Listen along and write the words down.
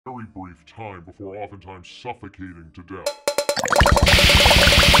very brief time before oftentimes suffocating to death.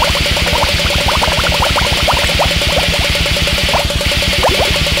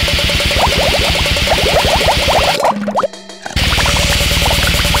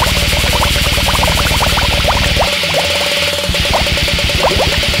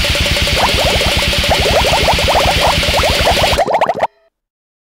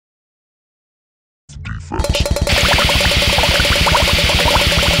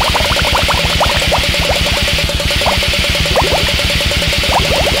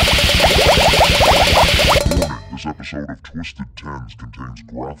 This episode of Twisted Tens contains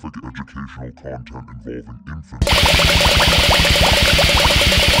graphic educational content involving infants.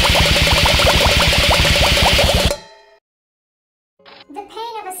 The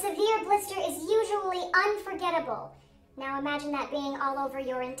pain of a severe blister is usually unforgettable. Now imagine that being all over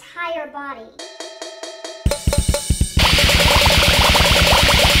your entire body.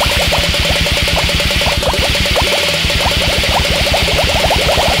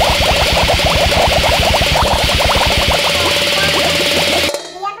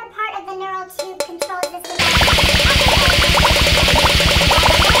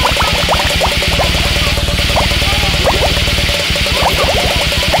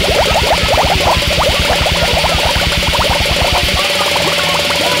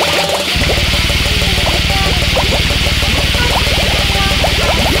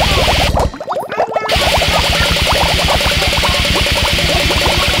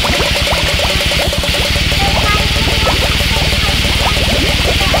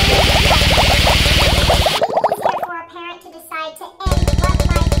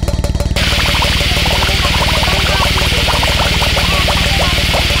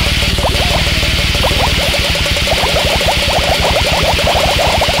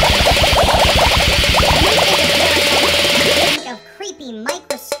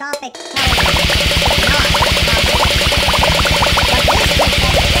 Microscopic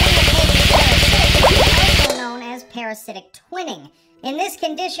also known as parasitic twinning. In this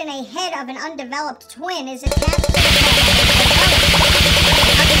condition, a head of an undeveloped twin is attached to the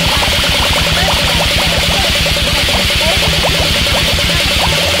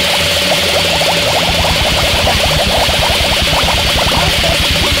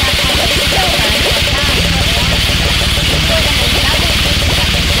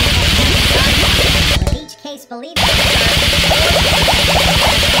believed only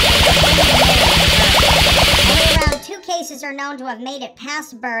around 2 cases are known to have made it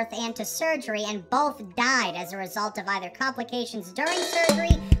past birth and to surgery, and both died as a result of either complications during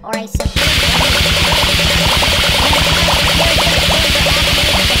surgery or a severe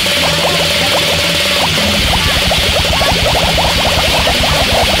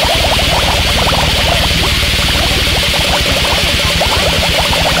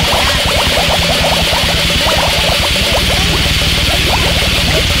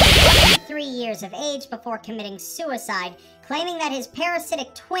of age before committing suicide, claiming that his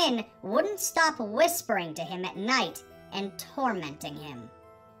parasitic twin wouldn't stop whispering to him at night and tormenting him.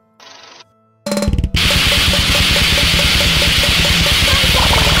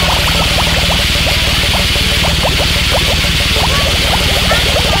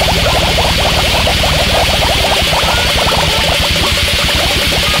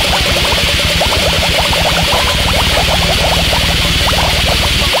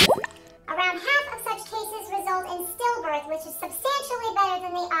 Which is substantially better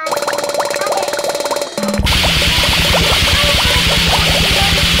than the odds of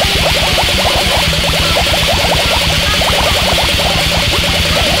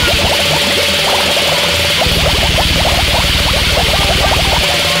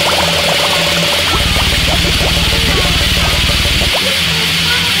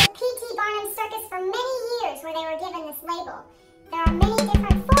P.T. Barnum's circus for many years where they were given this label. There are many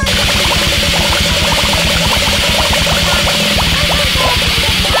different forms of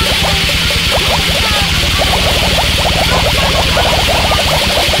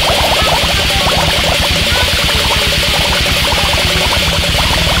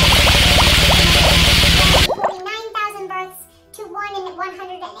 49,000 births to 1 in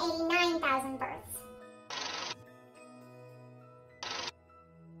 189,000 births.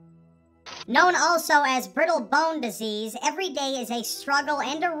 Known also as brittle bone disease, every day is a struggle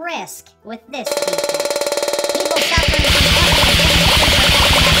and a risk with this defect. People suffering from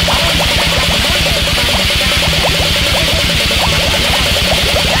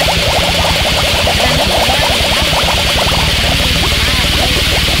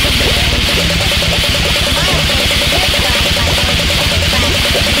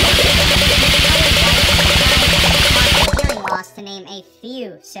hearing loss, to name a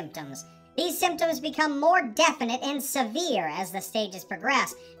few symptoms. These symptoms become more definite and severe as the stages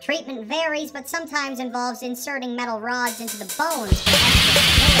progress. Treatment varies, but sometimes involves inserting metal rods into the bones for extra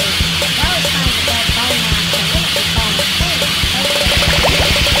stability, as well as trying to build bone mass to limit the bone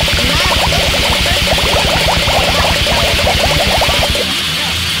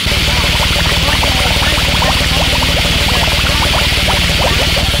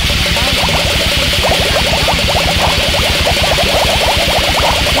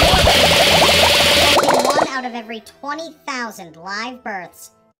every 20,000 live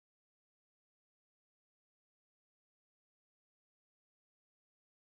births